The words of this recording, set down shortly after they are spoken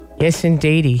Yes,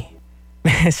 indeedy.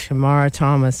 Miss Kamara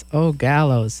Thomas. Oh,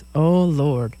 gallows. Oh,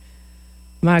 Lord.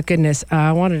 My goodness.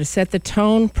 I wanted to set the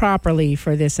tone properly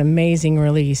for this amazing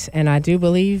release. And I do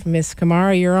believe, Miss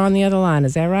Kamara, you're on the other line.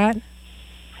 Is that right?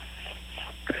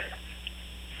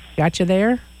 Got you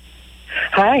there?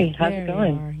 Hi. How's there it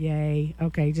going? You are. Yay.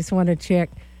 Okay. Just want to check.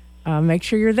 Make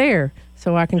sure you're there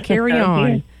so I can carry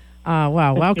on.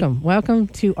 Wow. Welcome. Welcome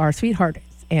to our Sweethearts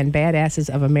and Badasses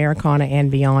of Americana and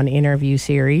Beyond interview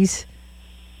series.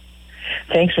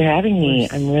 Thanks for having me.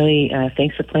 I'm really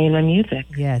thanks for playing my music.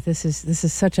 Yeah, this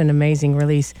is such an amazing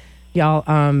release, y'all.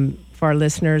 For our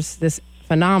listeners, this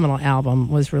phenomenal album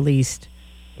was released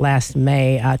last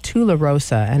May. Tula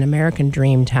Rosa, An American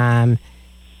Dream Time,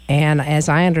 and as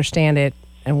I understand it,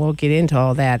 and we'll get into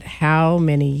all that, how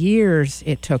many years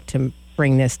it took to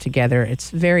bring this together. It's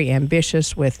very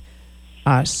ambitious with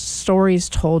stories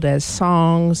told as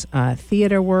songs,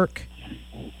 theater work,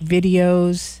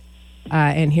 videos.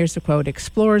 And here's the quote,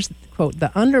 explores, quote,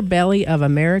 the underbelly of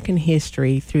American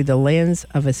history through the lens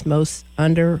of its most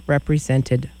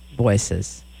underrepresented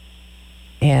voices.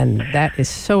 And that is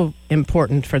so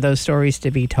important for those stories to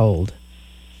be told.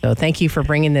 So thank you for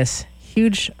bringing this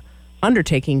huge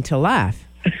undertaking to life.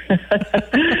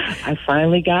 I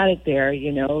finally got it there,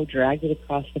 dragged it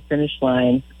across the finish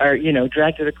line, or,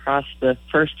 dragged it across the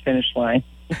first finish line.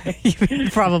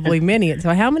 Probably many.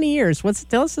 So how many years?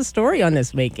 Tell us the story on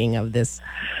this making of this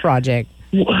project.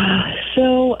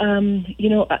 So,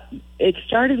 it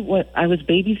started when I was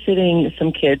babysitting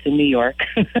some kids in New York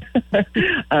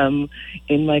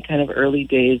in my kind of early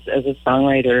days as a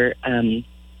songwriter.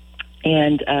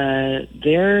 And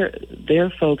their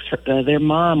folks, their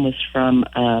mom was from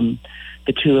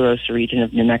the Tula Rosa region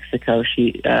of New Mexico.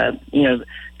 She,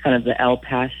 kind of the El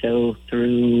Paso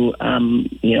through,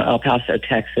 El Paso,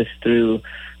 Texas, through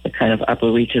the kind of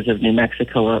upper reaches of New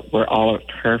Mexico where all of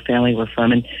her family were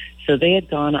from. And so they had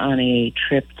gone on a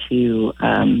trip to,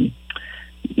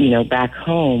 back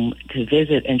home to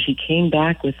visit, and she came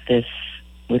back with this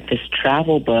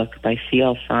travel book by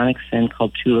C.L. Sonicson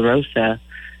called Tula Rosa,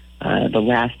 The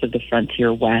Last of the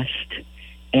Frontier West.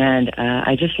 And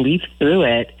I just leafed through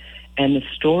it, and the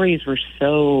stories were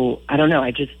so, I don't know,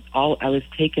 I was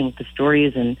taken with the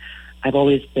stories, and I've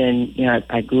always been,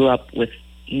 I grew up with,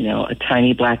 a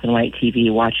tiny black and white TV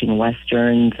watching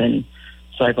Westerns, and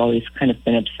so I've always kind of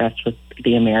been obsessed with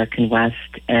the American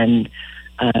West, and,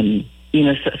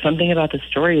 something about the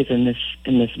stories in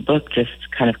this book just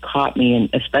kind of caught me, and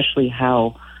especially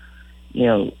how,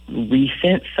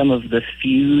 recent some of the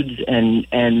feuds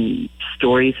and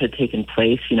stories had taken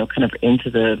place, kind of into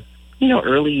the,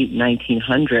 early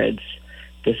 1900s.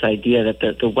 This idea that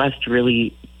the West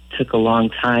really took a long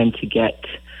time to get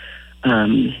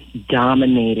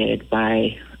dominated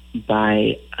by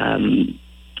the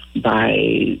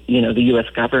U.S.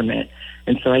 government,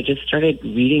 and so I just started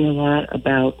reading a lot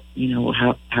about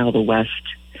how the West,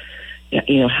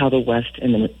 how the West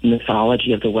and the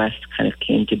mythology of the West kind of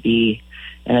came to be,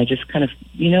 and I just kind of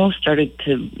started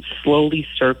to slowly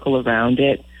circle around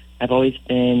it. I've always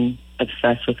been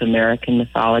obsessed with American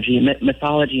mythology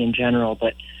in general,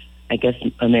 but I guess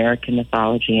American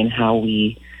mythology and how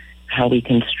we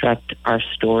construct our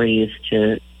stories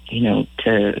to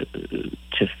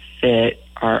fit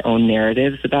our own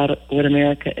narratives about what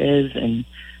America is, and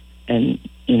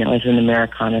as an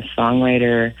Americana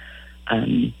songwriter,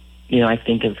 I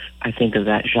think of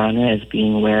that genre as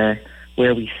being where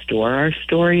we store our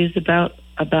stories about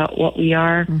what we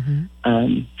are.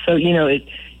 Mm-hmm. So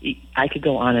I could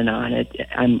go on and on.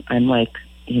 I'm like,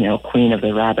 queen of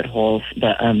the rabbit holes,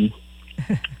 but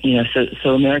so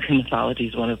American mythology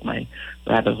is one of my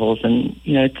rabbit holes, and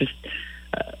it just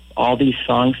all these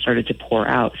songs started to pour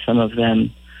out. Some of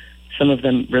them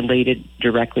related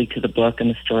directly to the book and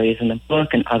the stories in the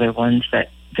book, and other ones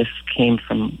that just came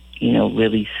from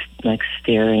really like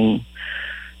staring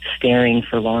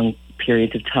for long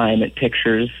periods of time at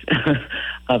pictures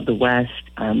of the West.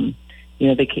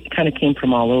 They kind of came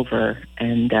from all over,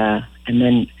 and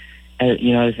then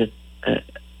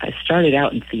I started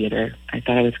out in theater. I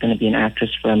thought I was going to be an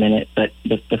actress for a minute, but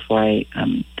before I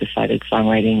decided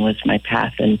songwriting was my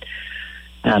path, and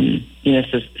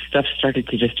so stuff started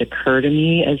to just occur to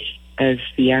me as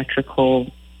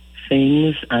theatrical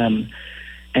things,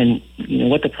 and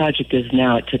what the project is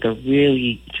now. It took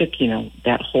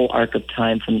that whole arc of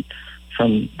time from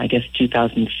I guess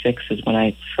 2006 is when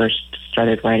I first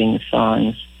started writing the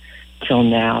songs till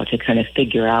now to kind of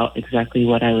figure out exactly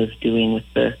what I was doing with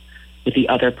the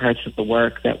other parts of the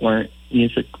work that weren't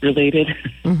music related.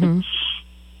 Mm-hmm.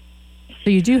 So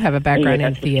you do have a background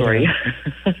in theater.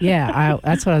 Yeah,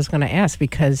 that's what I was going to ask,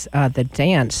 because the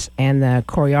dance and the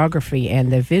choreography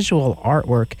and the visual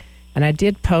artwork, and I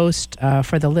did post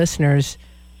for the listeners,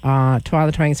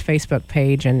 Twyla Twang's Facebook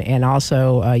page and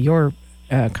also your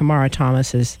Kamara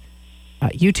Thomas's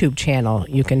YouTube channel.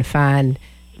 You can find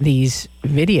these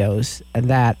videos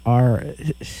that are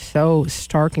so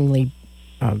starkly,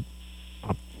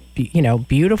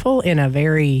 beautiful in a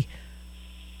very,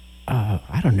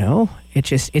 I don't know. It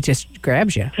just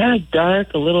grabs you. Kind of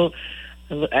dark, a little.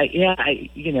 The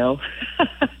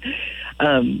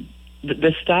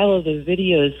style of the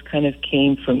videos kind of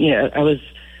came from.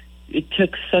 It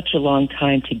took such a long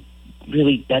time to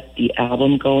really get the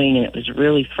album going, and it was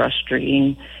really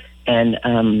frustrating. And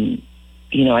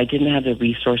I didn't have the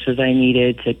resources I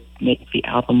needed to make the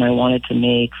album I wanted to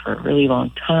make for a really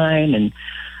long time, and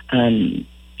so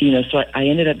I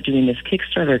ended up doing this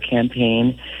Kickstarter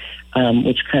campaign,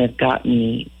 which kind of got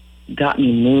me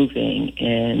moving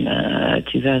in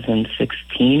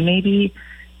 2016 maybe,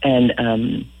 and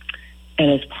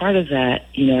as part of that,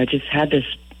 I just had this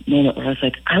moment where I was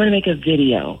like, I'm going to make a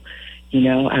video.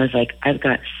 I was like, I've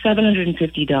got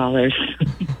 $750.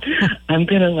 I'm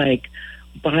going to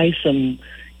buy some,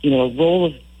 a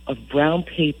roll of brown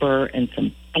paper and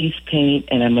some face paint,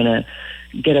 and I'm going to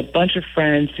get a bunch of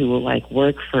friends who will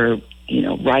work for,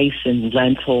 rice and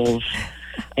lentils.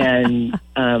 And,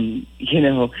 and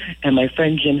my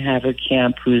friend Jim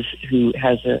Haverkamp, who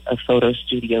has a photo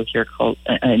studio here called,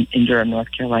 in Durham,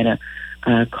 North Carolina,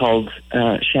 called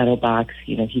Shadowbox.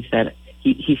 He said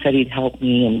he'd help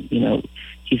me, and,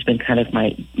 he's been kind of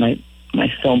my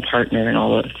film partner and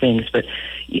all those things. But,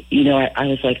 I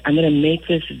was like, I'm going to make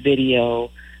this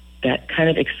video that kind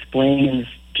of explains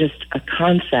just a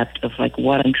concept of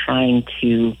what I'm trying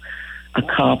to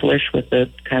accomplish with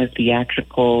the kind of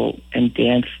theatrical and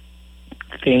dance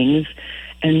things,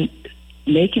 and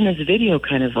making this video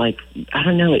kind of I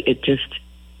don't know,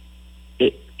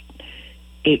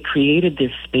 it created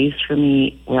this space for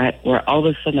me where all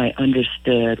of a sudden I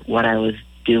understood what I was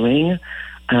doing,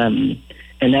 and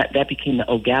that became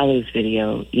the O'Gallows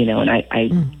video, and I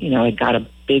got a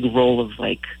big roll of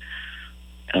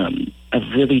of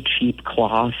really cheap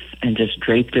cloth and just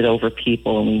draped it over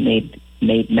people, and we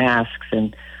made masks,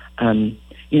 and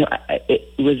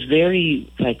it was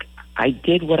very I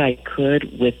did what I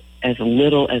could with as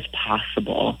little as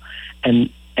possible, and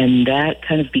that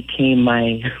kind of became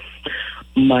my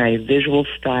my visual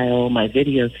style, my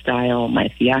video style, my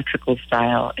theatrical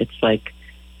style. It's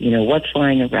what's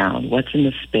lying around, what's in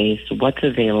the space, what's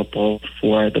available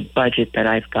for the budget that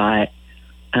I've got,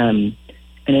 and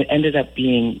it ended up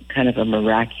being kind of a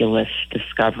miraculous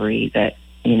discovery that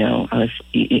I was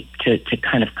to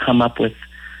kind of come up with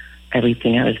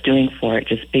everything I was doing for it,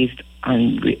 just based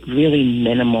on really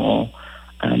minimal,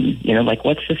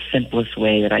 what's the simplest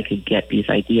way that I could get these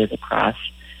ideas across.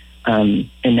 And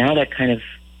now that kind of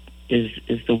is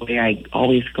the way I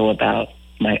always go about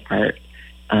my art,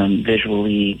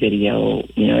 visually, video,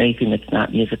 anything that's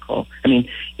not musical. I mean,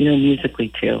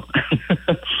 musically too.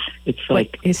 It's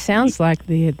it sounds like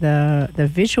the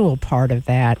visual part of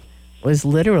that was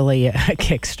literally a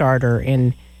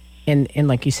Kickstarter, and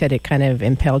like you said, it kind of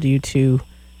impelled you to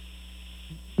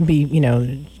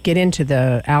get into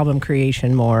the album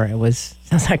creation more.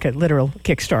 Sounds like a literal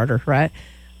Kickstarter, right?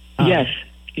 Yes,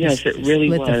 it really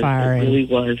was. The fire, it really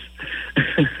was.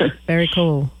 Very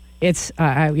cool. It's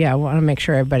I want to make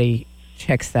sure everybody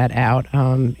checks that out.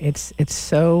 It's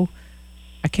so,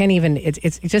 I can't even.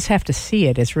 It's you just have to see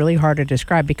it. It's really hard to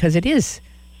describe because it is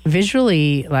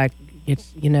visually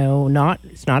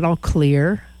it's not all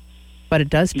clear, but it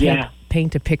does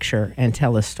paint a picture and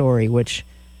tell a story. Which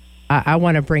I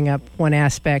want to bring up one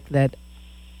aspect that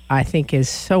I think is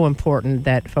so important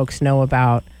that folks know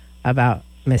about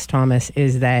Miss Thomas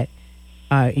is that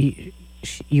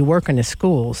you work in the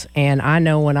schools, and I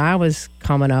know when I was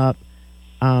coming up,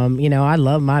 I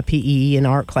love my PE and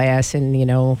art class,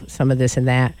 and some of this and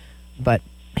that, but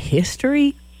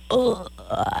history, and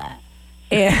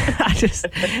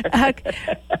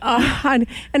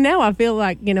and now I feel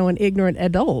like an ignorant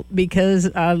adult because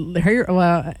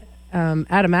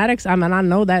Appomattox. I mean, I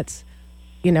know that's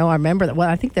I remember that. Well,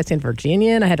 I think that's in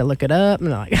Virginia, and I had to look it up,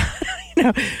 and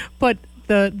but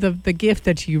the gift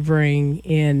that you bring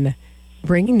in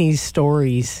bringing these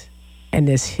stories and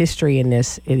this history and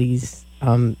these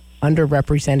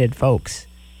underrepresented folks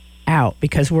out,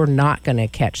 because we're not going to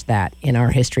catch that in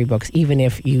our history books, even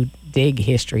if you dig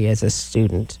history as a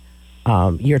student.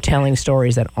 You're telling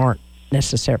stories that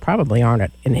probably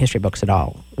aren't in the history books at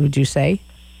all. Would you say?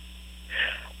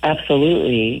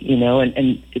 Absolutely,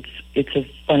 and it's a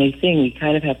funny thing. We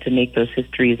kind of have to make those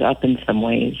histories up in some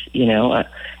ways,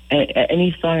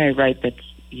 Any song I write that's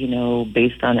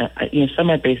based on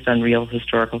some are based on real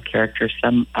historical characters,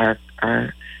 some are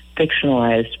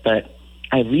fictionalized, but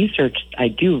I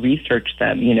do research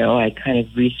them. I kind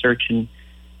of research and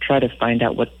try to find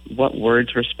out what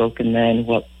words were spoken then,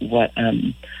 what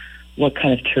kind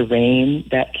of terrain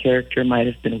that character might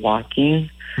have been walking.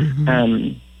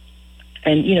 Mm-hmm.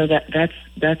 And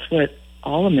that's what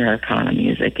all Americana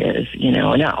music is,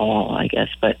 not all, I guess,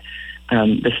 but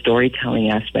the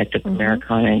storytelling aspect of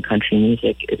Americana and country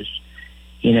music is,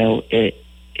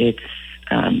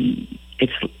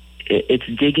 it's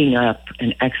digging up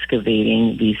and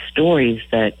excavating these stories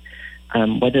that,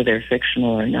 whether they're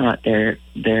fictional or not, they're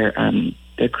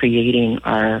creating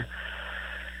our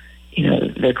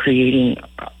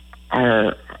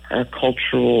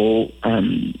cultural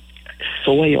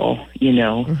soil,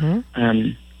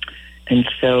 and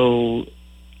so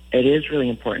it is really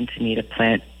important to me to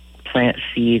plant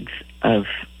seeds of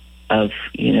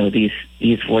these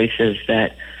voices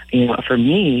that, for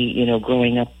me,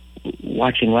 growing up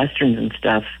watching Westerns and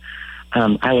stuff,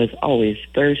 I was always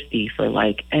thirsty for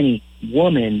like any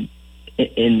woman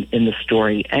in the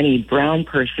story, any brown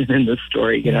person in the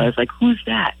story. I was like, who's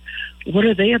that? What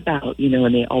are they about?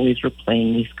 And they always were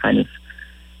playing these kind of,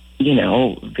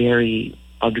 very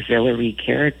auxiliary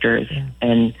characters. Yeah.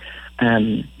 And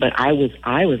but I was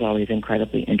always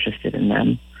incredibly interested in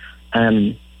them.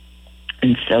 And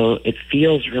so it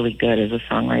feels really good as a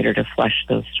songwriter to flesh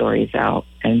those stories out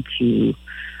and to,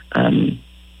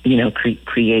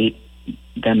 create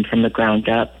them from the ground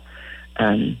up.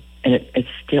 And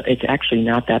it's actually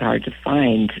not that hard to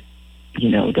find,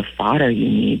 the fodder you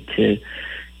need to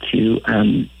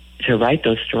write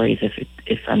those stories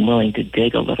if I'm willing to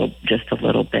dig just a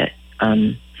little bit.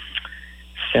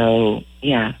 So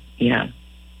yeah.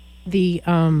 The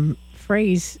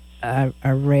phrase I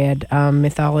read,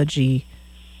 mythology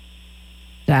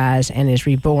dies and is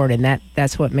reborn, and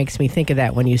that's what makes me think of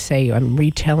that when you say I'm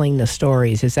retelling the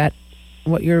stories. Is that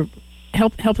what you're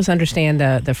help us understand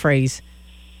the phrase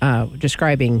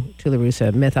describing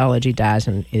Tularosa? Mythology dies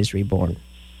and is reborn.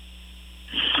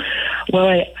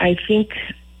 Well, I think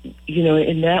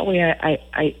in that way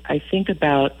I think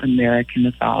about American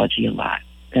mythology a lot,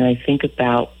 and I think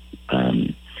about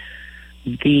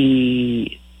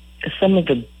some of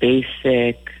the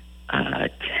basic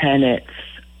tenets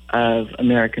of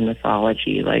American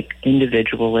mythology, like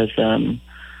individualism.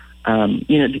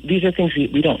 These are things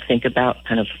we don't think about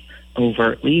kind of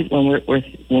overtly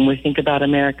when we think about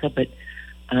America, but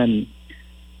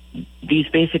these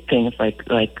basic things like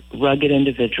rugged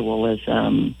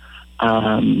individualism,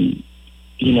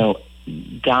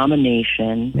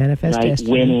 domination, manifest right?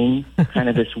 destiny. Winning, kind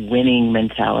of this winning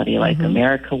mentality, like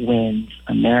America wins.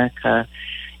 America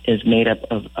is made up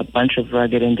of a bunch of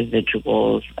rugged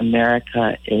individuals.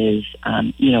 America is,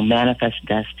 manifest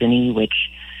destiny,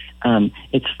 which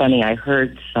it's funny. I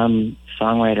heard some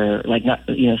songwriter,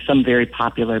 some very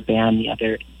popular band the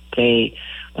other day,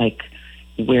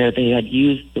 where they had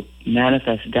used the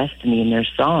manifest destiny in their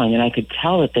song, and I could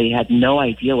tell that they had no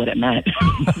idea what it meant.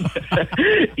 But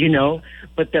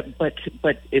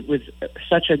it was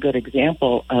such a good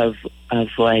example of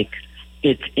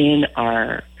it's in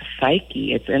our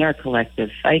psyche, it's in our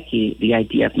collective psyche, the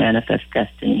idea of manifest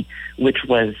destiny, which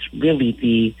was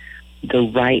really the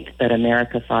right that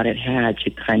America thought it had to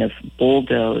kind of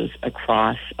bulldoze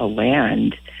across a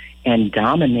land and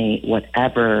dominate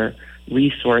whatever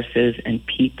resources and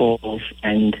peoples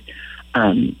and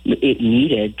it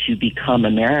needed to become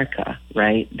America,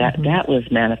 right? That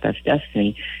was manifest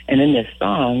destiny. And in this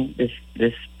song, this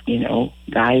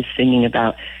guy is singing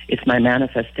about, it's my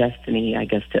manifest destiny, I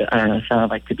guess, sounded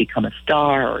like to become a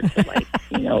star or to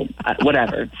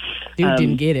whatever. Dude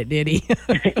didn't get it, did he?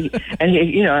 And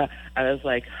I was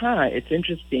like, it's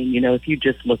interesting. If you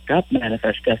just looked up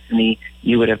manifest destiny,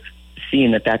 you would have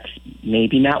seen that that's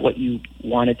maybe not what you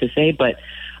wanted to say, but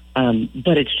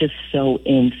it's just so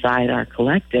inside our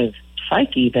collective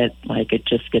psyche that it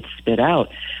just gets spit out.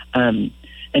 And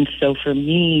so for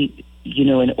me,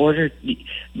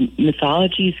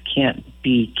 mythologies can't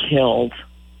be killed.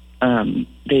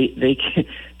 They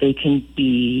can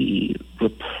be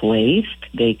replaced.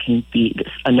 They can be,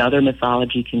 another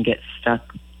mythology can get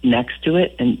stuck next to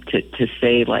it, and to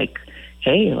say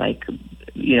hey,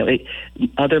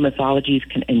 other mythologies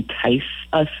can entice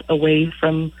us away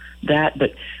from that,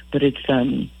 but it's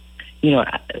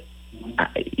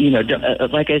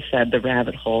like I said, the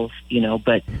rabbit holes,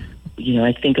 but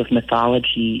I think of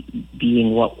mythology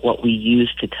being what we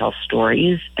use to tell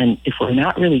stories, and if we're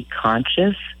not really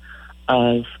conscious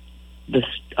of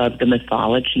the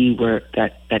mythology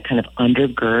that kind of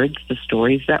undergirds the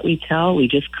stories that we tell, we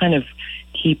just kind of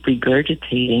keep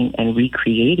regurgitating and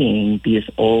recreating these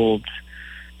old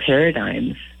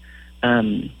paradigms.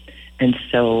 And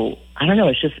so, I don't know,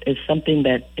 it's something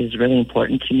that is really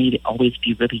important to me, to always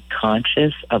be really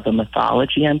conscious of the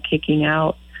mythology I'm kicking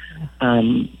out,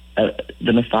 the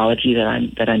mythology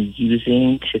that I'm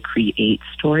using to create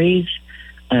stories.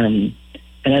 And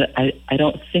I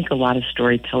don't think a lot of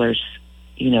storytellers,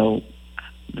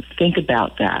 think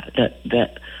about that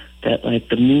like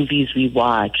the movies we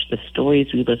watch, the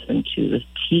stories we listen to, the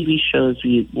TV shows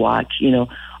we watch,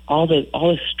 all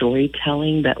the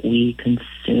storytelling that we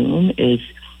consume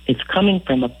it's coming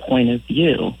from a point of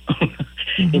view.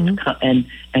 Mm-hmm.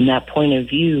 And that point of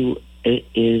view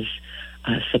is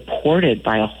supported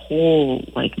by a whole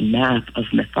map of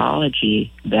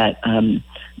mythology that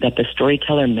the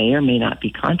storyteller may or may not be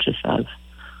conscious of.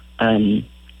 And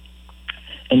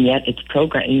yet it's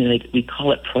we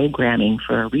call it programming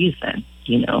for a reason.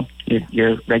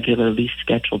 Your regularly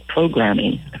scheduled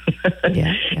programming.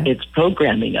 Yeah. It's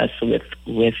programming us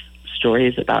with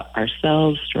stories about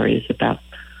ourselves, stories about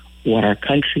what our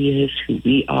country is, who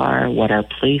we are, what our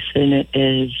place in it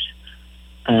is.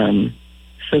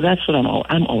 So that's what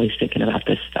I'm always thinking about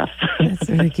this stuff. That's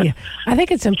really key. I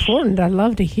think it's important. I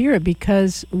love to hear it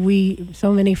because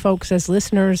so many folks as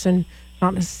listeners, and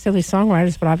not necessarily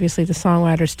songwriters, but obviously the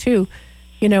songwriters too,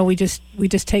 we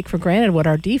just take for granted what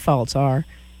our defaults are.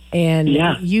 And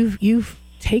you've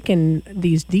taken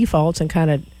these defaults and kind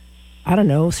of, I don't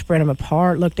know, spread them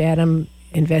apart, looked at them,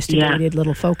 investigated,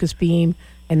 little focus beam,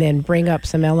 and then bring up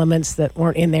some elements that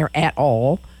weren't in there at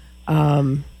all,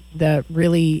 that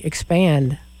really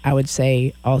expand, I would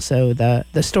say, also the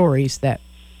stories that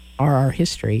are our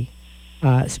history.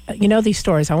 These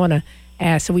stories, I want to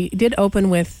ask, so we did open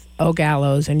with O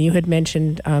Gallows, and you had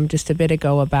mentioned just a bit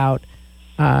ago about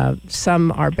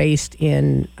some are based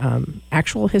in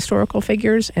actual historical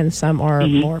figures and some are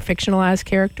more fictionalized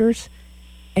characters.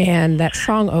 And that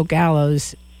song, O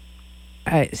Gallows,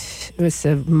 it was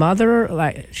a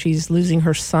mother, she's losing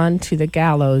her son to the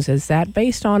gallows. Is that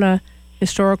based on a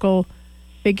historical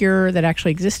figure that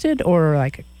actually existed, or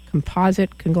like a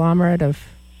composite conglomerate of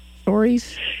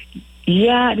stories?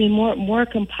 Yeah, more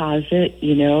composite,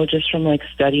 just from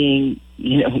studying,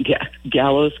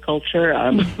 gallows culture.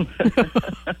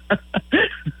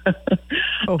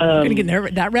 We're going to get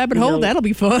in that rabbit hole. That'll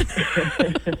be fun.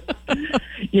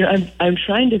 I'm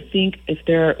trying to think if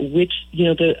there are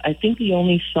I think the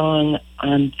only song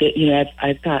on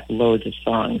I've got loads of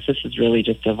songs. This is really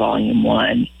just a volume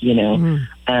 1,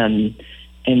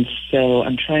 and so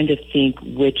I'm trying to think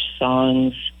which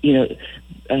songs,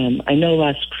 I know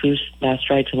Last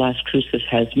Ride to Las Cruces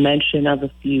has mention of a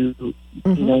few,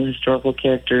 historical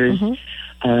characters.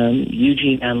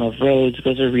 Eugene on Love Roads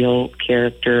was a real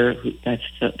character. That's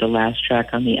the last track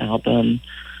on the album.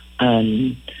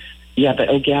 But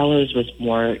O Gallows was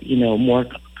more, more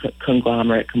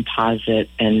conglomerate, composite,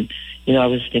 and I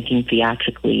was thinking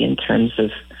theatrically in terms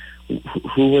of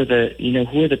who are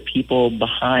the people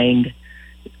behind,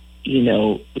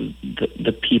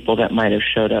 the people that might have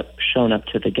shown up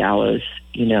to the gallows,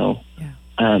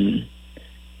 and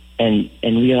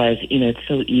realize, it's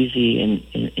so easy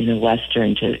in a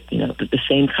Western to, the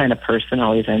same kind of person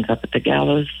always ends up at the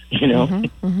gallows,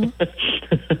 and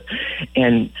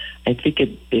I think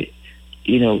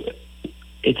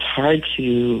it's hard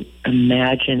to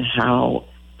imagine how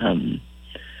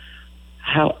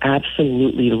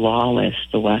absolutely lawless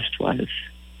the West was.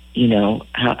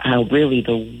 How really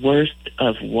the worst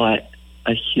of what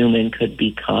a human could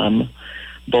become,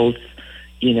 both,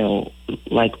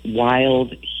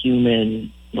 wild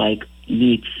human,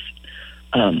 meets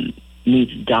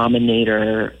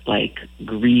dominator,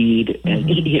 greed, and,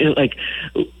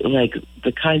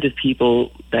 the kind of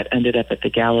people that ended up at the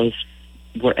gallows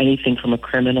were anything from a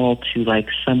criminal to,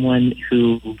 someone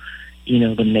who,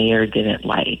 the mayor didn't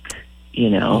like,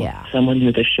 someone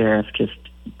who the sheriff just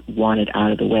wanted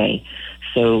out of the way.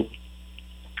 So,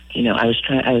 I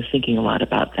was thinking a lot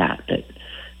about that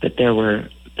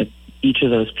each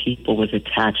of those people was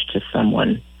attached to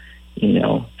someone,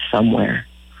 somewhere.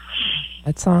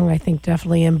 That song, I think,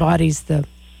 definitely embodies the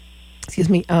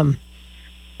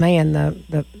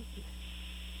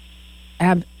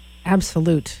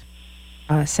absolute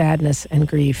sadness and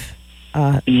grief.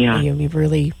 You've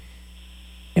really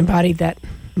embodied that,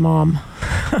 Mom.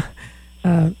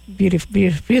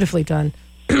 Beautifully done.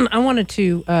 I wanted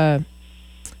to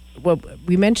well,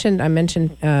 I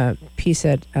mentioned piece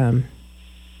at, I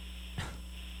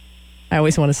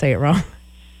always want to say it wrong,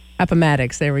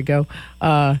 Appomattox, there we go.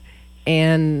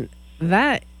 And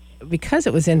that, because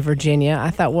it was in Virginia,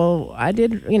 I thought, well, I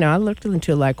looked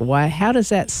into like, how does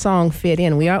that song fit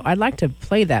in? I'd like to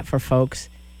play that for folks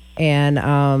and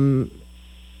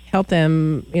help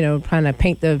them, kind of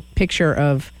paint the picture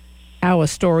of how a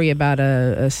story about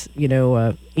a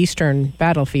Eastern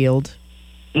battlefield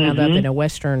wound up in a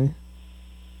Western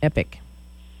epic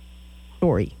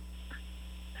story.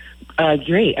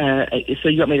 Great. So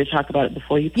you want me to talk about it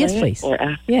before you play it? Yes, please. Or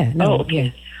after? Yeah. No. Oh,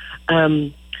 okay. Yeah.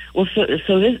 Well,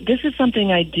 so this is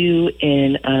something I do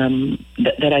in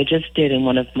that I just did in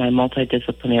one of my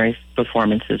multidisciplinary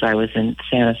performances. I was in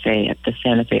Santa Fe at the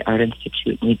Santa Fe Art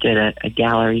Institute, and we did a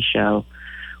gallery show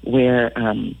where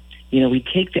we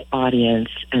take the audience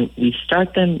and we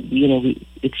start them.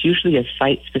 It's usually a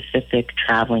site-specific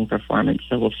traveling performance.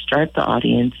 So we'll start the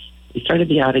audience. We started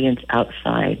the audience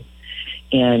outside,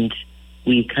 and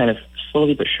we kind of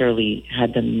slowly but surely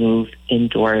had them move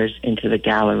indoors into the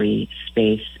gallery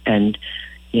space, and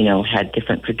had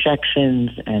different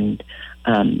projections and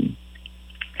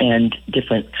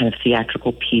different kind of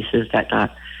theatrical pieces that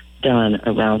got done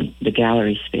around the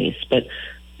gallery space. But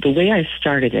the way I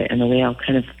started it, and the way I'll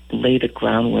kind of lay the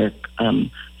groundwork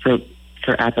for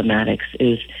Appomattox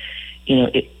is,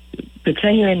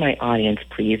 pretend you're in my audience,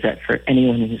 please, for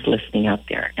anyone who's listening out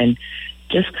there, and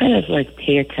just kind of like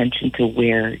pay attention to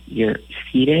where you're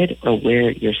seated or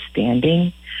where you're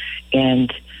standing,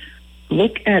 and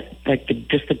look at like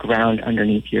just the ground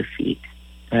underneath your feet,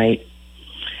 right?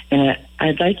 And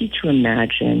I'd like you to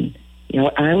imagine,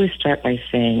 I always start by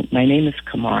saying, my name is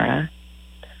Kamara.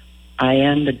 I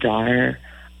am the daughter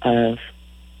of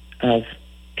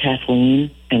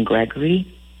Kathleen and Gregory.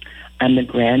 I'm the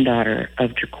granddaughter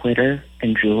of Jaquitter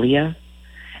and Julia,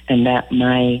 and that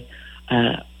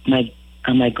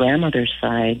on my grandmother's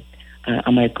side,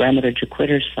 on my grandmother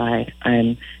Jaquitter's side,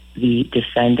 I'm the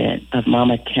descendant of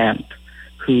Mama Kemp,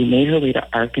 who made her way to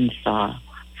Arkansas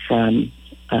from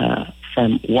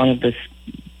one of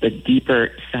the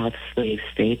deeper South slave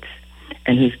states,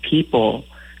 and whose people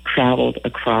traveled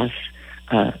across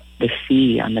the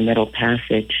sea on the Middle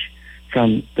Passage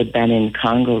from the Benin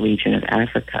Congo region of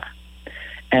Africa.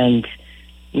 And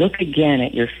look again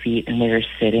at your feet and where you're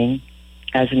sitting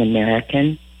as an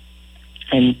American,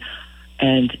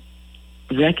 and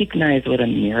recognize what a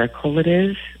miracle it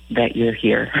is that you're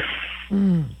here,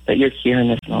 that you're here in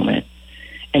this moment.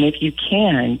 And if you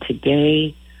can,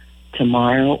 today,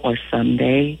 tomorrow, or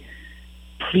someday,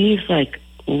 please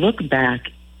look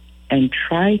back and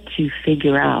try to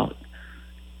figure out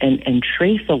and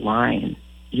trace a line,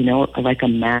 like a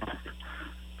map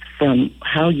from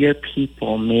how your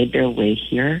people made their way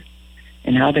here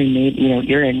and how they made,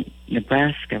 you're in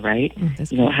Nebraska, right?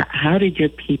 How did your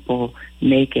people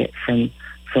make it from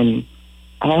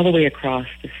all the way across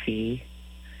the sea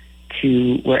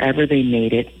to wherever they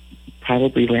made it,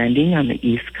 probably landing on the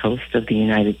east coast of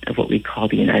what we call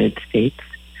the United States,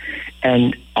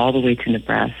 and all the way to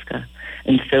Nebraska.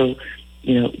 And so,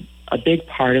 a big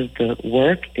part of the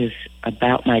work is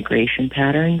about migration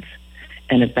patterns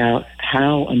and about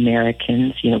how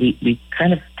Americans, we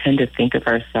kind of tend to think of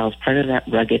ourselves, part of that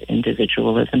rugged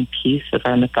individualism piece of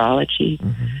our mythology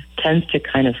tends to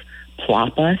kind of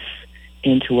plop us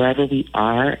into wherever we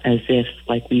are as if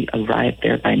we arrived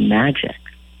there by magic,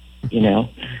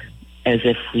 as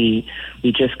if we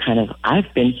just kind of,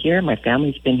 I've been here, my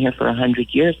family's been here for 100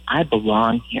 years, I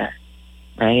belong here,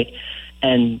 right?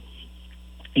 And,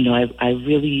 I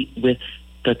really, with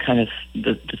the kind of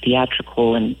the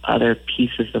theatrical and other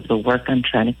pieces of the work I'm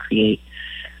trying to create,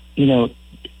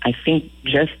 I think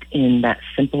just in that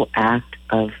simple act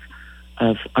of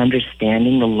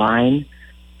understanding the line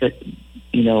that,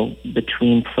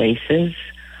 between places,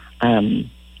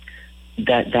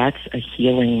 that's a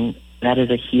healing, that is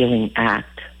a healing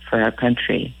act for our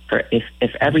country. For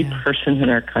if every person in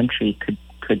our country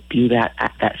could do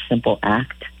that simple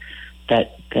act,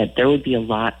 that there would be a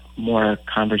lot more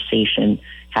conversation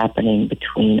happening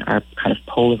between our kind of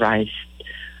polarized,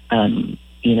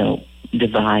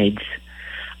 divides.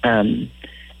 And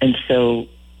so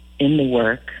in the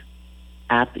work,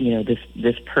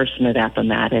 this person at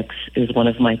Appomattox is one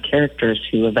of my characters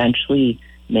who eventually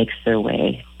makes their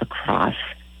way across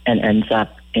and ends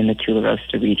up in the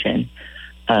Tularosa region.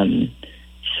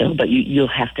 But you'll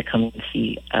have to come and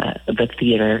see the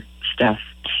theater stuff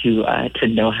to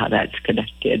know how that's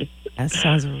connected. That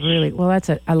sounds really well.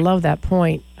 I love that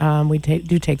point. We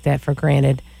do take that for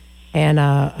granted, and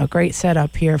a great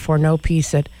setup here for No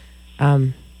Peace at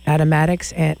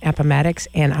Appomattox and Appomattox,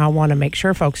 and I want to make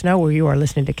sure folks know where you are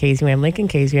listening to KZUM Lincoln,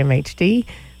 KZUM HD.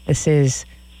 This is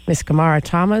Miss Kamara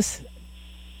Thomas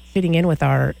sitting in with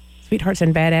our Sweethearts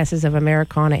and Badasses of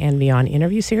Americana and Beyond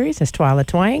interview series. It's Twyla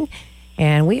Twang,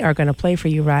 and we are going to play for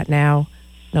you right now,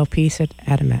 No Peace at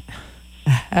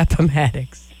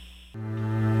Appomattox.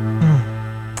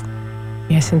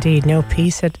 Yes, indeed, No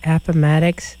Peace at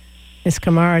Appomattox. Miss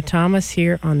Kamara Thomas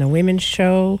here on the Women's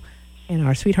Show in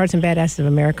our Sweethearts and Badasses of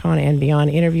Americana and Beyond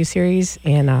interview series.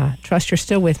 And trust you're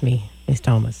still with me, Miss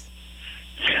Thomas.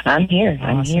 I'm here.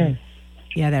 Awesome. I'm here.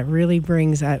 Yeah, that really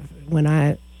brings,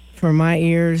 for my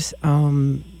ears,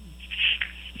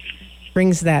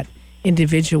 brings that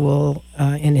individual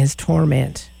in his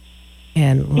torment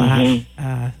and life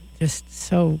just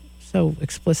so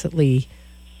explicitly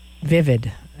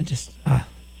vivid. Just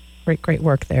great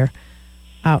work there.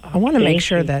 I want to make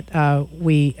sure that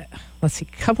let's see,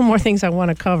 a couple more things I want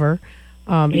to cover.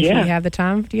 If you have the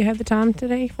time. Do you have the time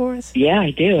today for us? Yeah,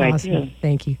 I do. Awesome. I do.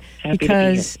 Thank you. Happy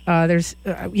because there's,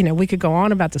 we could go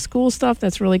on about the school stuff.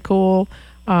 That's really cool.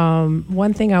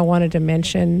 One thing I wanted to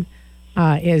mention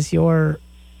is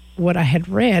what I had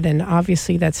read, and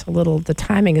obviously the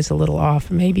timing is a little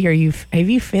off. Maybe have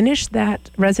you finished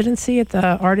that residency at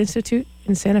the Art Institute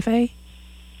in Santa Fe?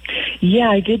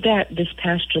 Yeah, I did that this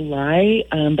past July,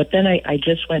 but then I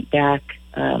just went back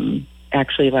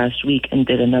actually last week and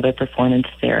did another performance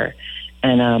there.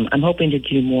 And I'm hoping to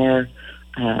do more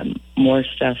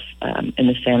stuff in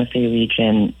the Santa Fe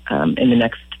region in the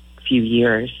next few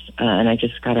years. And I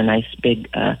just got a nice big,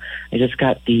 I just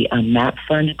got the MAP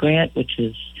Fund grant, which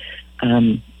is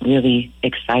really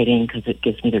exciting because it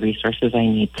gives me the resources I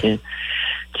need to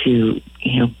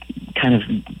kind of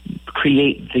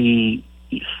create the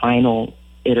final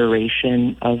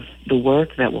iteration of the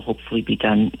work that will hopefully be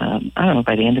done, I don't know,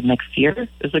 by the end of next year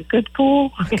is a good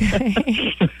goal.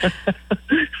 Okay.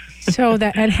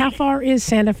 And how far is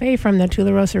Santa Fe from the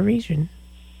Tularosa region?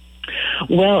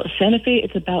 Well, Santa Fe,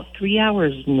 it's about 3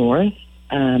 hours north.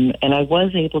 And I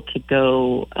was able to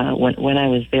go, when I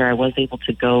was there, I was able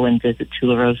to go and visit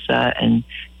Tularosa and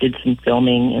did some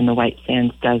filming in the White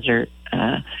Sands Desert.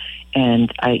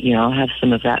 And I'll have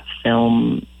some of that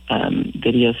film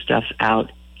video stuff out.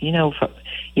 I'll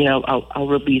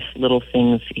release little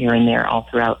things here and there all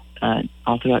throughout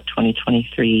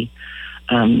 2023.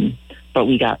 But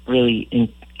we got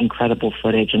really incredible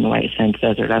footage in the White Sands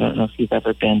Desert. I don't know if you've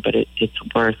ever been, but it's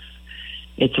worth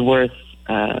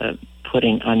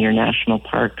putting on your national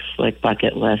parks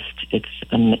bucket list. It's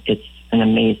an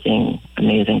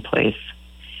amazing place.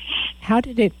 How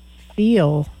did it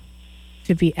feel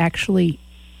to be actually,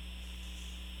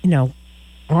 on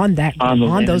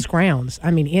those grounds?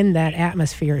 I mean, in that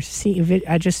atmosphere.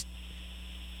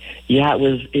 Yeah, it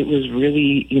was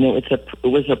really, it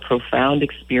was a profound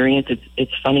experience.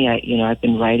 It's funny, I've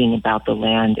been writing about the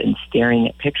land and staring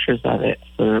at pictures of it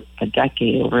for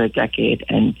over a decade,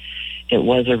 and it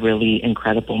was a really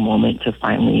incredible moment to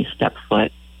finally step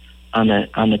foot on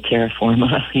the terra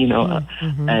firma,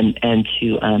 and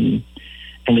to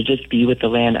just be with the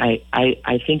land.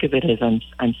 I think of it as I'm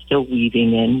still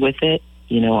weaving in with it.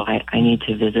 I need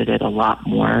to visit it a lot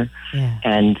more. Yeah.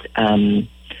 And,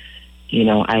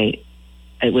 I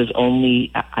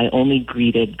only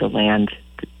greeted the land,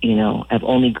 I've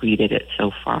only greeted it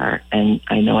so far, and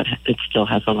I know it still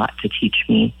has a lot to teach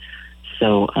me.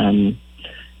 So, I'm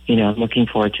looking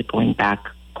forward to going back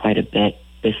quite a bit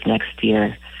this next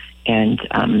year and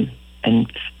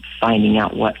finding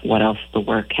out what else the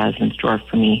work has in store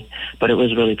for me. But it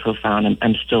was really profound.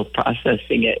 I'm still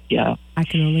processing it. Yeah. I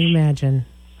can only imagine.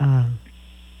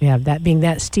 That being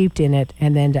that steeped in it,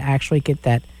 and then to actually get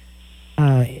that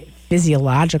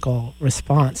physiological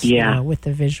response with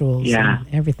the visuals and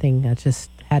everything. That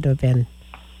just had to have been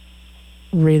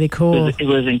really cool. It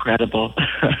was incredible.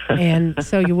 And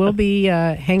so you will be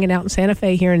hanging out in Santa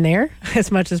Fe here and there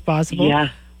as much as possible. Yeah.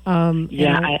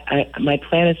 My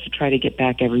plan is to try to get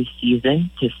back every season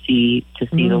to see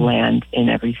the land in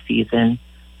every season.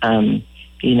 So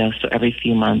every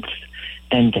few months.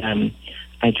 And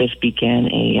I just began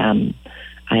an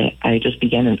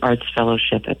arts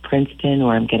fellowship at Princeton,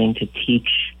 where I'm getting to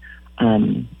teach.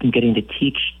 I'm getting to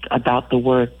teach about the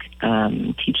work,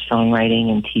 teach songwriting,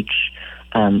 and teach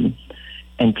some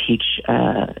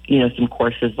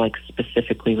courses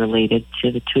specifically related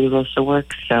to the Tularosa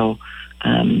work. So,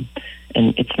 and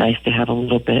it's nice to have a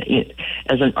little bit.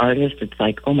 As an artist, it's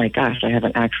like, oh my gosh, I have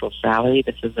an actual salary.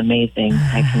 This is amazing.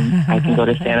 I can go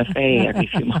to Santa Fe every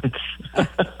few months.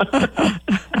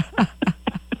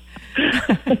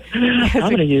 I'm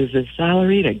going to use this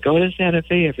salary to go to Santa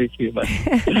Fe every few months.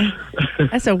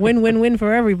 That's a win-win-win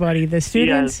for everybody. The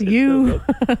students, Yes, you,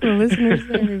 the listeners,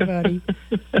 everybody.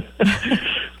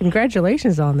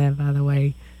 Congratulations on that, by the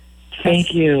way.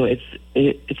 Thank you.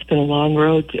 It's been a long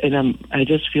road, and I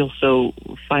just feel so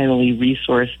finally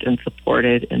resourced and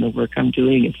supported in the work I'm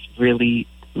doing. It's really,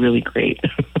 really great.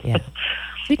 Yeah.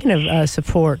 Speaking of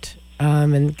support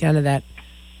and kind of that,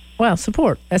 well,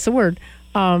 support, that's the word.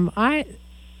 I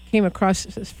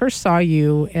first saw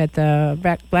you at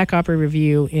the Black Opera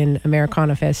Review in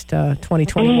Americana Fest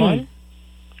 2021.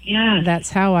 Yeah.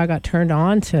 That's how I got turned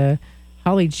on to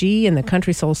Holly G and the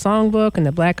Country Soul Songbook and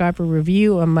the Black Opera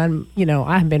Review.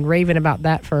 I have been raving about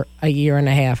that for a year and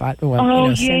a half. Since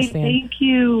then, thank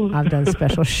you. I've done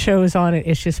special shows on it.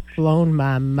 It's just blown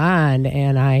my mind,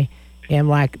 and I am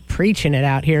like preaching it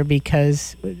out here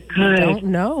because I don't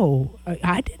know.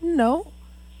 I didn't know,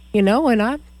 and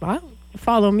I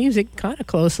follow music kind of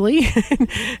closely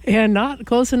and not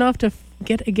close enough to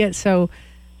get. So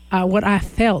what I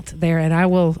felt there, and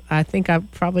I think I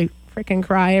probably freaking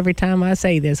cry every time I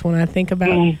say this when I think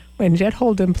about when Jet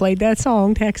Holden played that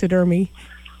song Taxidermy,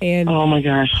 and oh my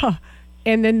gosh,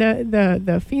 and then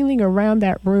the feeling around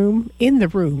that room, in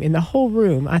the whole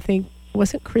room. I think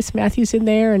wasn't Chris Matthews in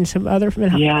there and some other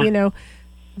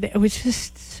it was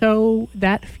just so,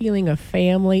 that feeling of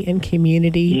family and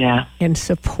community and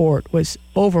support was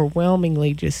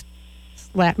overwhelmingly just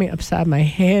slapped me upside my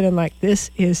head. And like, this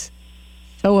is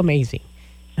so amazing.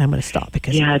 I'm going to stop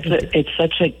because it's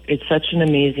such an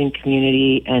amazing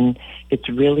community, and it's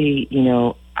really,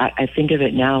 I think of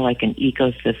it now like an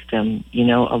ecosystem.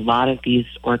 A lot of these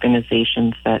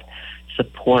organizations that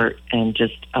support and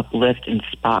just uplift and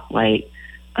spotlight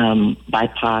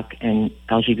BIPOC and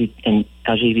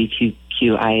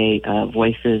LGBTQIA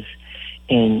voices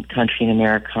in country and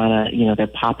Americana. They're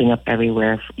popping up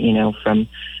everywhere. From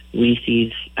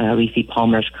Reese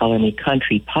Palmer's Color Me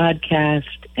Country podcast.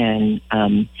 And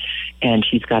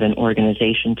she's got an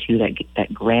organization too that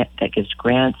gives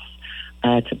grants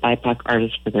to BIPOC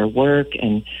artists for their work,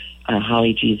 and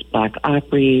Holly G's Black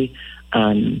Opry.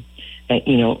 Over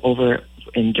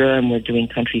in Durham, we're doing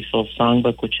Country Soul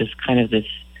Songbook, which is kind of this,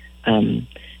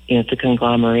 it's a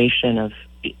conglomeration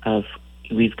of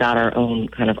we've got our own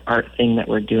kind of art thing that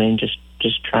we're doing, just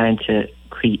trying to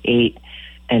create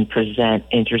and present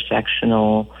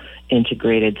intersectional,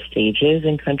 integrated stages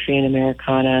in country and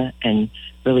Americana, and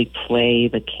really play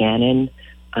the canon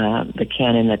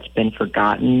that's been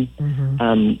forgotten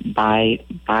by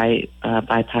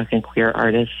BIPOC and queer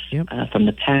artists from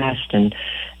the past, and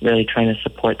really trying to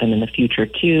support them in the future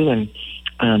too. And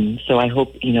so I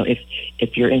hope,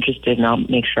 if you're interested, and I'll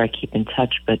make sure I keep in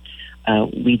touch, but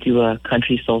we do a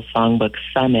Country Soul Songbook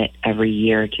Summit every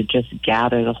year to just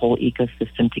gather the whole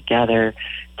ecosystem together,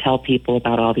 tell people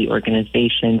about all the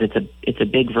organizations. It's a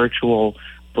big virtual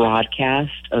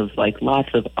broadcast of like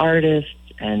lots of artists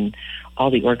and all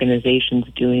the organizations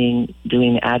doing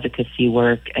advocacy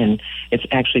work, and it's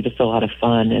actually just a lot of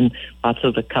fun, and lots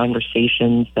of the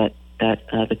conversations that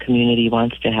the community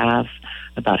wants to have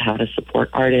about how to support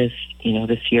artists.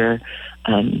 This year,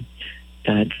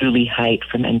 Julie Height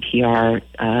from NPR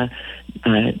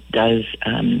does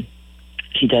an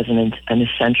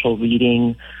essential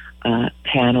reading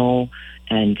panel,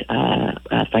 and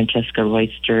Francesca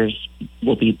Royster's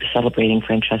will be celebrating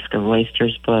Francesca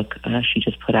Royster's book. She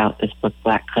just put out this book,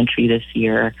 Black Country, this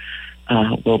year.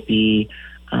 We'll be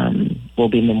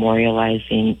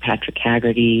memorializing Patrick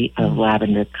Haggerty of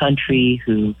Lavender Country,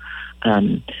 who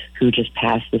just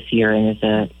passed this year and is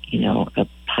a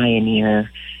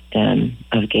pioneer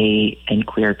of gay and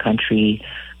queer country.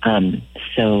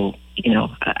 So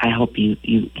I hope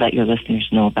you let your listeners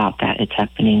know about that. It's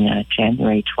happening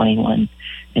January 21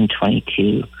 and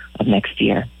 22 of next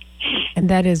year. And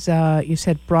that is, you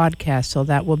said broadcast, so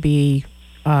that will be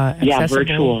accessible?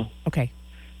 Virtual. Okay.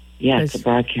 Yeah, it's a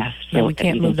broadcast. So yeah, we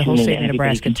can't move the whole state of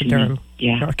Nebraska to Durham,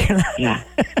 North Carolina. Yeah.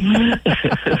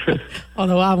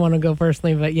 Although I want to go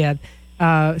personally, but yeah.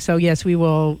 So yes, we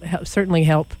will certainly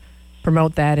help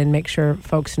promote that and make sure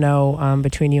folks know.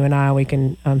 Between you and I, we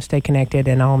can stay connected,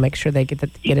 and I'll make sure they get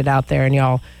it out there. And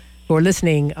y'all who are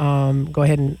listening, go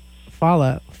ahead and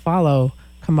follow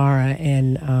Kamara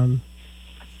and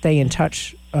stay in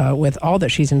touch with all that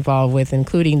she's involved with,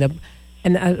 including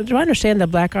do I understand the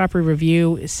Black Opera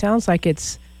Review? It sounds like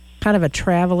it's kind of a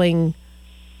traveling,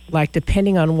 like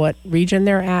depending on what region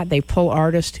they're at, they pull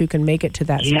artists who can make it to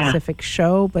that specific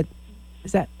show. But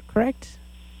is that correct?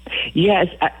 Yes,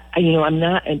 I'm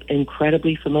not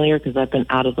incredibly familiar because I've been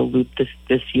out of the loop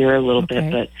this year a little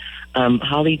bit. But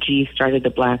Holly G started the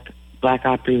Black Black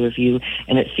Opry Review,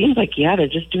 and it seems like, they're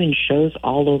just doing shows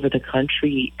all over the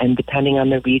country, and depending on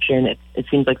the region, it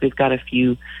seems like they've got a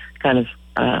few kind of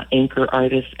anchor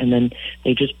artists, and then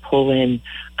they just pull in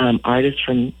artists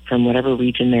from whatever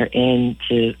region they're in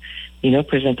to,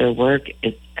 present their work.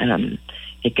 It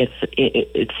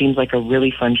seems like a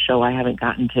really fun show. I haven't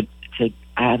gotten to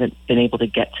I haven't been able to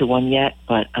get to one yet,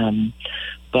 but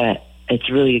it's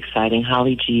really exciting.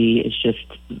 Holly G is just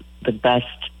the best.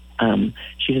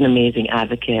 She's an amazing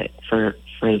advocate for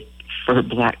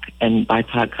Black and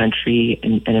BIPOC country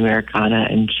and Americana,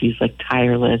 and she's like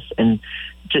tireless and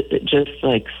just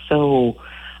like so,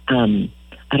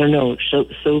 I don't know,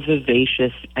 so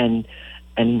vivacious and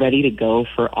ready to go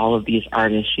for all of these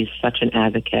artists. She's such an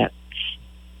advocate.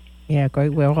 Yeah,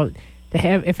 great. Well,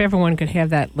 if everyone could have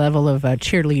that level of a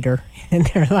cheerleader in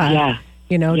their life,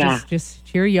 just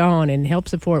cheer you on and help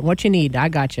support what you need. I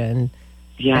got you, and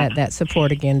that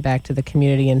support again back to the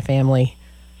community and family.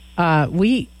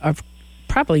 We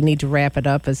probably need to wrap it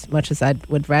up as much as I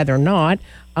would rather not.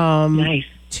 Nice.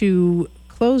 To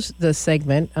close the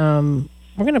segment, we're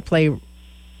going to play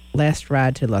 "Last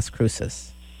Ride to Las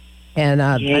Cruces," and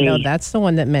I know that's the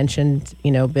one that mentioned,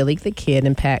 Billy the Kid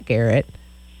and Pat Garrett.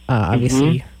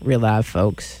 Obviously, real live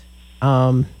folks.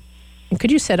 And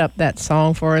could you set up that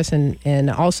song for us, and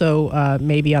also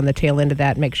maybe on the tail end of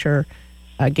that, make sure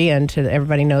again to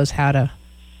everybody knows how to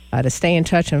stay in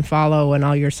touch and follow on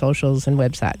all your socials and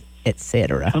website,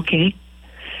 etc. Okay.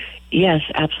 Yes,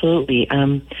 absolutely.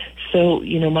 So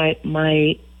my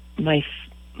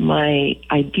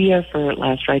idea for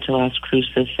Last Ride to Las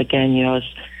Cruces, again, I was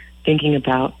thinking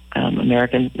about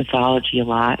American mythology a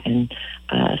lot, and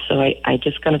so I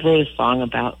just kind of wrote a song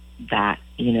about that,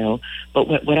 But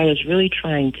what I was really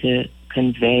trying to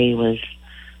convey was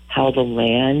how the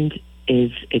land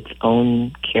is its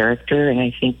own character, and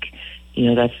I think,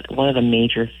 that's one of the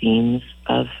major themes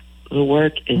of the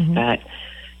work is that,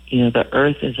 the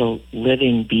earth is a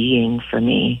living being for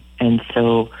me, and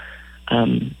so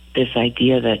this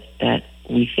idea that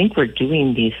we think we're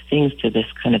doing these things to this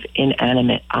kind of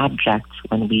inanimate object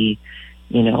when we,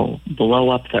 blow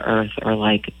up the earth or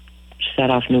like set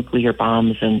off nuclear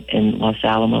bombs in Los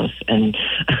Alamos, and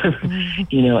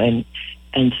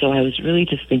and so I was really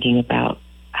just thinking about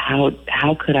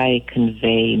how could I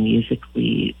convey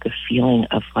musically the feeling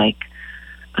of like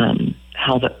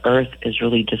how the earth is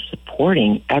really just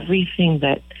supporting everything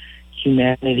that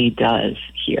humanity does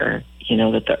here.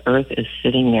 That the earth is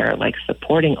sitting there, like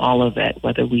supporting all of it,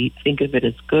 whether we think of it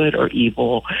as good or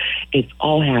evil, it's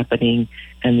all happening,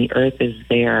 and the earth is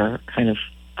there kind of,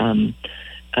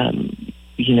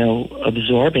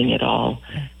 absorbing it all.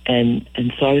 And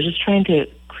so I was just trying to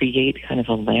create kind of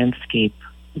a landscape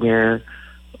where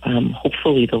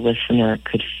hopefully the listener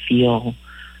could feel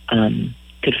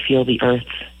the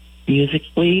earth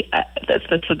musically.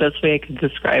 That's the best way I can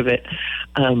describe it.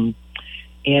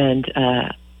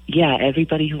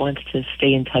 Everybody who wants to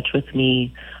stay in touch with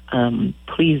me,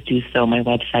 please do so. My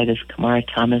website is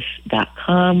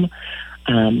KamaraThomas.com.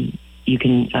 You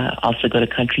can also go to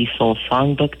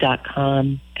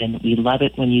CountrySoulSongbook.com, and we love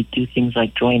it when you do things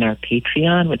like join our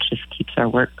Patreon, which just keeps our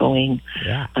work going.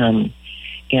 Yeah. And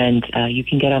you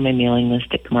can get on my mailing list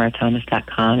at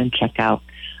KamaraThomas.com and check out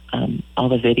all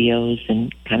the videos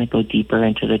and kind of go deeper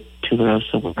into the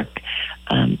Tularosa work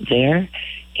there.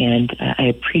 And I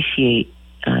appreciate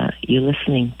you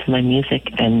listening to my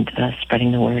music and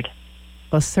spreading the word.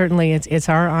 Well, certainly it's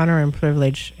our honor and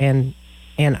privilege, and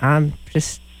I'm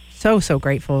just so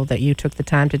grateful that you took the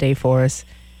time today for us.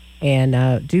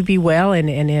 And do be well, and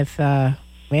if I'll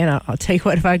tell you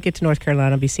what, if I get to North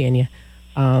Carolina, I'll be seeing you.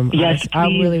 Yes, I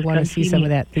really want to see some of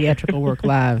that theatrical work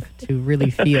live to really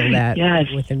feel that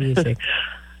with the music.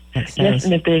 Yes,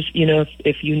 and if there's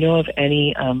if you know of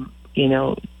any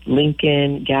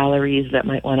Lincoln galleries that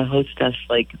might want to host us,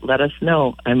 like, let us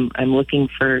know. I'm looking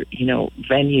for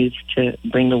venues to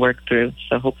bring the work through,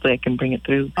 so hopefully I can bring it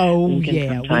through. Oh Lincoln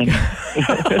yeah,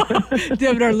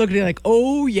 Deb and I are looking at it like,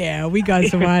 oh yeah, we got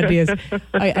some ideas.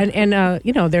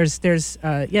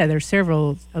 There's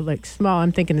several like small.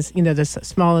 I'm thinking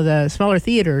the smaller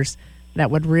theaters that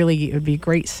would be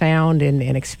great sound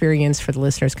and experience for the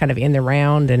listeners kind of in the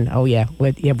round. And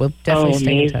we'll definitely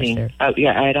stay in touch there. All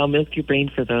right, I'll milk your brain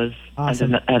for those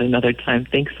at another time.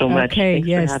 Thanks so much.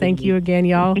 Okay, thank you again,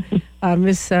 y'all.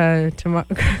 Miss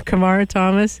Kamara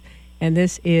Thomas, and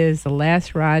this is The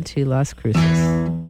Last Ride to Las Cruces.